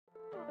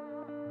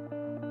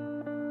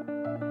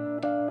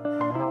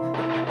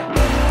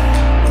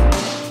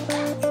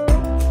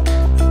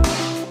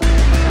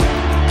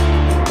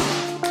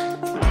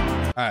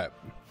Alright.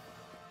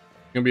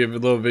 Gonna be a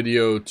little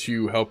video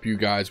to help you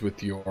guys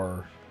with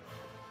your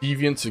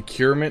Deviant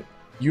Securement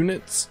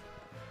units.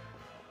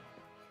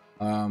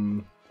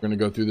 We're gonna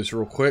go through this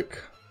real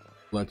quick.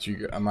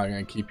 I'm not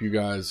gonna keep you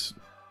guys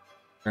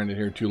trying to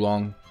hear too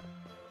long.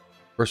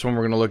 First one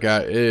we're gonna look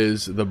at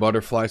is the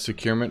Butterfly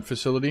Securement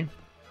Facility.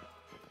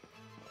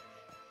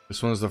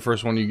 This one is the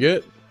first one you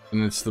get,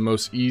 and it's the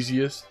most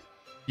easiest.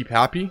 Keep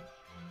happy.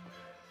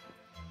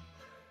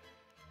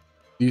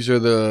 These are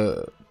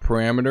the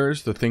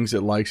parameters, the things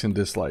it likes and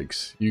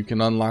dislikes. You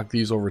can unlock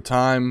these over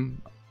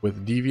time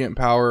with deviant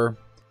power.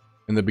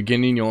 In the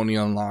beginning, you only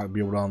be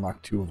able to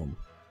unlock 2 of them.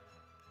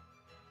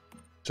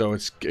 So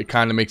it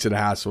kind of makes it a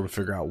hassle to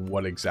figure out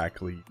what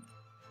exactly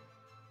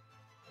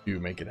you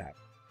make it happen.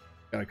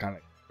 Gotta kind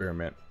of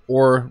experiment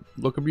or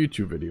look up a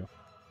YouTube video.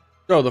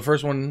 So the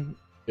first one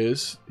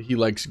is he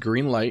likes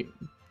green light,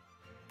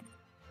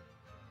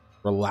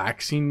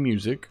 relaxing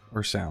music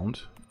or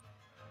sound,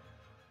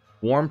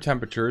 warm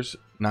temperatures,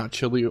 not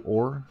chilly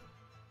or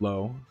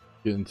low.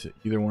 Get into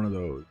either one of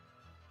those,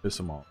 piss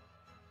them off.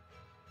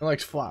 He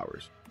likes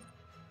flowers.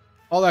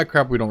 All that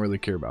crap we don't really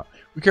care about.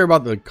 We care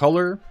about the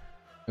color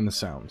and the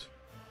sound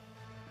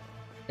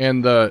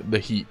and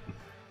the heat.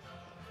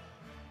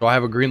 So I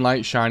have a green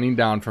light shining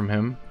down from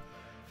him.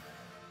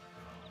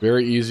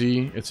 Very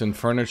easy. It's in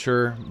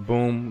furniture.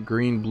 Boom.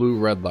 Green, blue,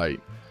 red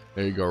light.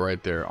 There you go,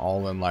 right there.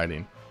 All in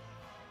lighting.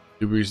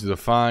 Super easy to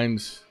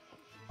find.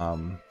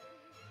 So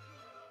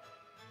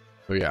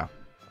yeah.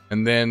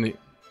 And then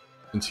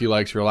since he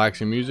likes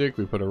relaxing music,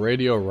 we put a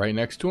radio right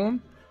next to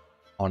him.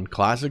 On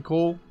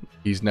classical,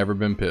 he's never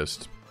been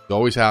pissed. He's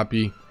always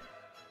happy.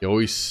 He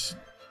always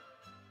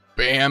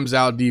bams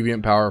out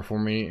deviant power for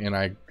me, and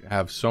I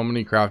have so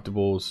many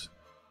craftables to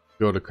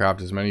be able to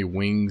craft as many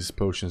wings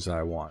potions as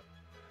I want.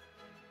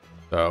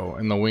 So,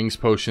 and the wings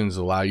potions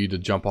allow you to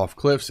jump off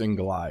cliffs and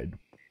glide.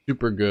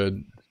 Super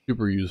good,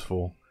 super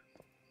useful,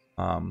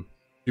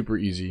 super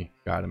easy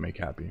guy to make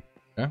happy.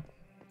 Okay.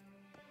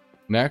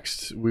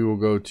 Next, we will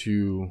go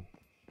to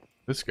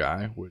this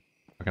guy, which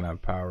I can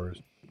have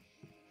powers.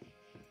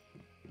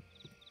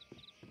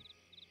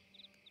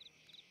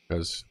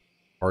 Because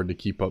hard to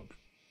keep up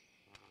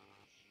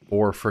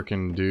 4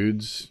 freaking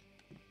dudes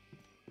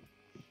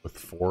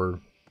with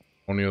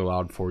only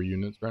allowed 4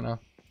 units right now.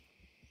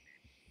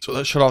 So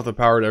let's shut off the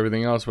power to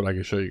everything else, but I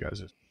can show you guys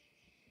this.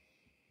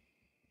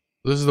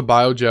 This is the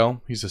bio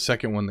gel. He's the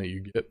second one that you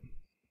get.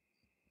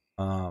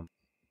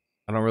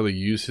 I don't really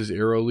use his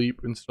arrow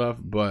leap and stuff,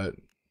 but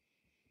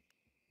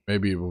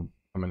maybe it will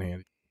come in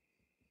handy.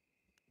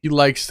 He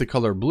likes the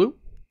color blue.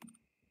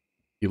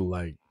 He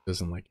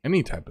doesn't like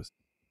any type of stuff.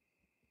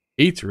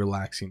 Hates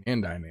relaxing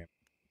and dynamic.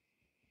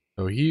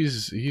 So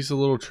he's a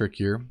little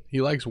trickier.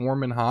 He likes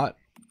warm and hot.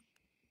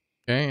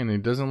 Okay, and he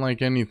doesn't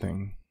like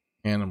anything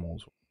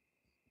animals.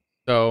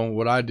 So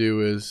what I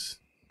do is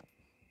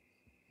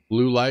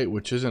blue light,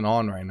 which isn't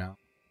on right now.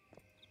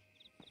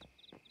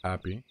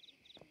 Happy.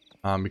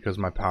 Because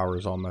my power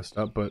is all messed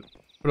up, but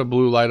put a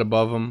blue light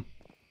above him.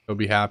 He'll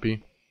be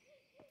happy.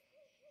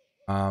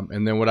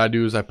 And then what I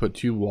do is I put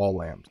 2 wall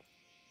lamps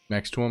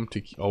next to him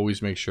to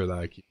always make sure that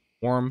I keep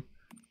him warm.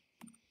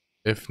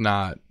 If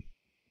not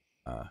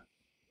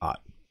hot,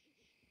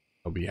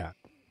 he'll be happy.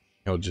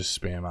 He'll just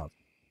spam out.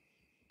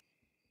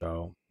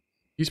 So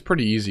he's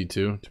pretty easy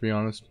too, to be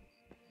honest.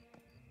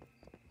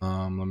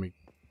 Let me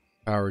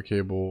power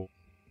cable.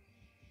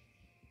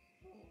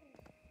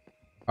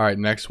 Alright,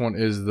 next one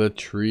is the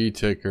tree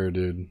ticker,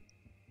 dude.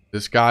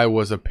 This guy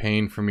was a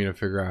pain for me to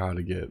figure out how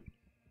to get.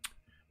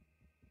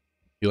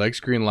 He likes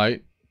green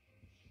light.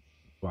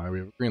 That's why we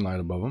have a green light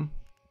above him.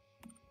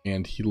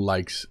 And he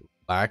likes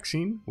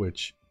relaxing,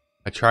 which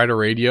I tried a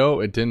radio.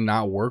 It did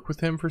not work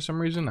with him for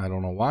some reason. I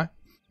don't know why.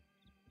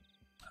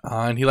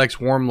 And he likes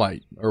warm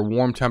light or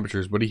warm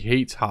temperatures, but he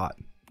hates hot.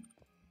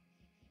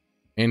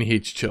 And he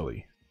hates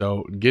chilly.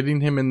 So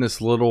getting him in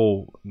this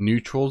little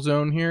neutral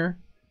zone here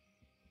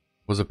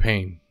was a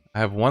pain. I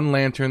have 1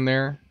 lantern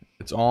there.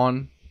 It's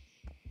on.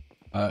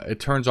 It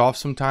turns off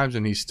sometimes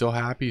and he's still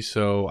happy.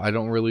 So I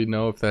don't really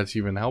know if that's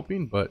even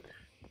helping. But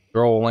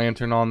throw a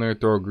lantern on there.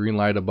 Throw a green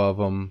light above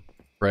him.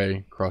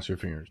 Pray. Cross your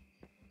fingers.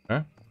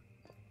 Okay.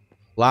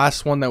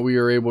 Last one that we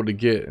are able to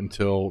get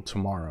until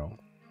tomorrow.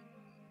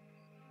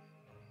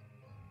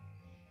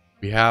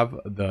 We have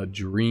the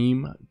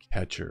Dream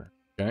Catcher.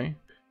 Okay.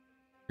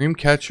 Dream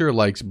Catcher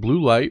likes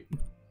blue light,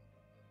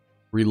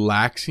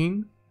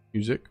 relaxing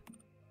music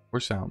or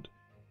sound,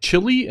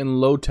 chilly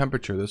and low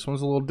temperature. This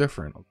one's a little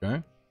different.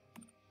 Okay.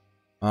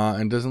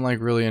 And doesn't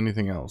like really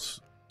anything else.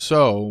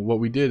 So what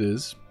we did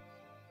is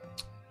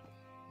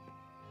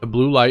the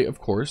blue light, of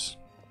course.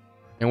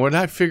 And what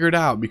I figured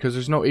out, because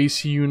there's no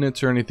AC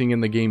units or anything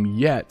in the game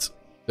yet,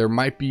 there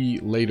might be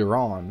later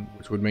on,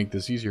 which would make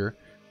this easier.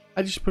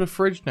 I just put a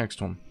fridge next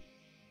to him.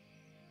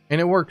 And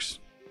it works.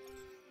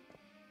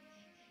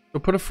 So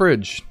put a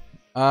fridge.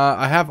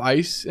 I have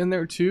ice in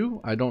there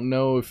too. I don't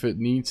know if it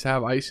needs to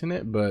have ice in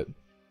it, but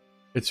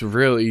it's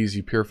real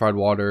easy. Purified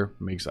water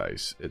makes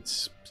ice.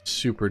 It's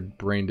super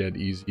brain dead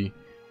easy.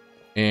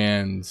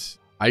 And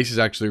Ice is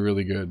actually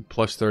really good.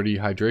 Plus 30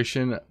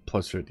 hydration,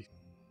 plus 50.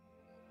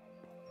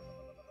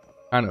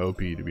 Kind of OP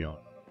to be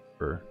honest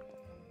for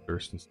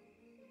thirst and stuff.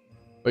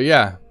 But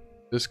yeah,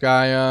 this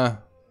guy,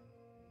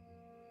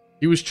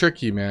 he was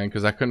tricky, man,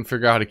 because I couldn't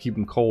figure out how to keep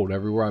him cold.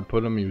 Everywhere I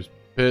put him, he was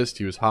pissed.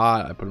 He was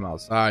hot. I put him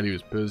outside. He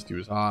was pissed. He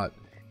was hot.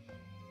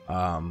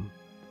 I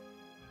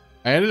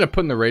ended up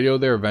putting the radio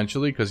there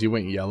eventually because he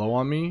went yellow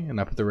on me,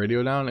 and I put the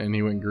radio down and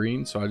he went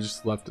green, so I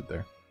just left it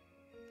there.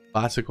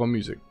 Classical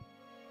music.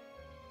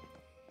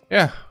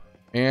 Yeah,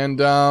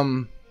 and I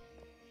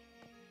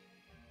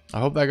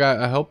hope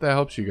that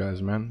helps you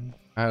guys, man.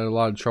 I had a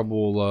lot of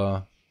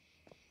trouble.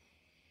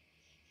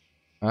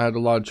 I had a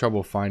lot of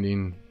trouble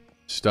finding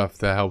stuff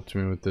that helped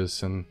me with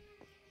this, and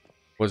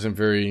wasn't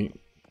very.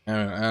 I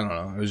don't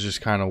know. It was just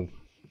kind of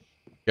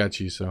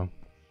sketchy, so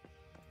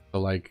to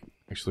like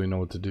actually know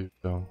what to do.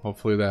 So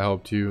hopefully that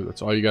helped you.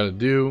 That's all you got to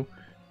do.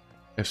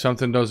 If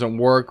something doesn't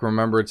work,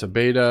 remember it's a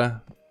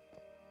beta.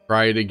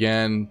 Try it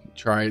again.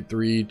 Try it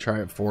 3,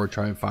 try it 4,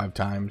 try it 5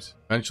 times.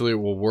 Eventually it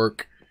will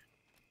work.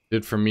 It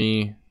did for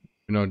me.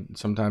 You know,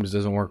 sometimes it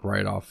doesn't work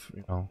right off,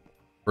 you know,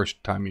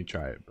 first time you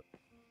try it. But,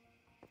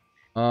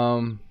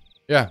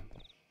 yeah.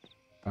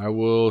 I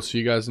will see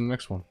you guys in the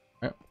next one.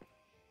 All right.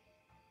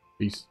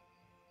 Peace.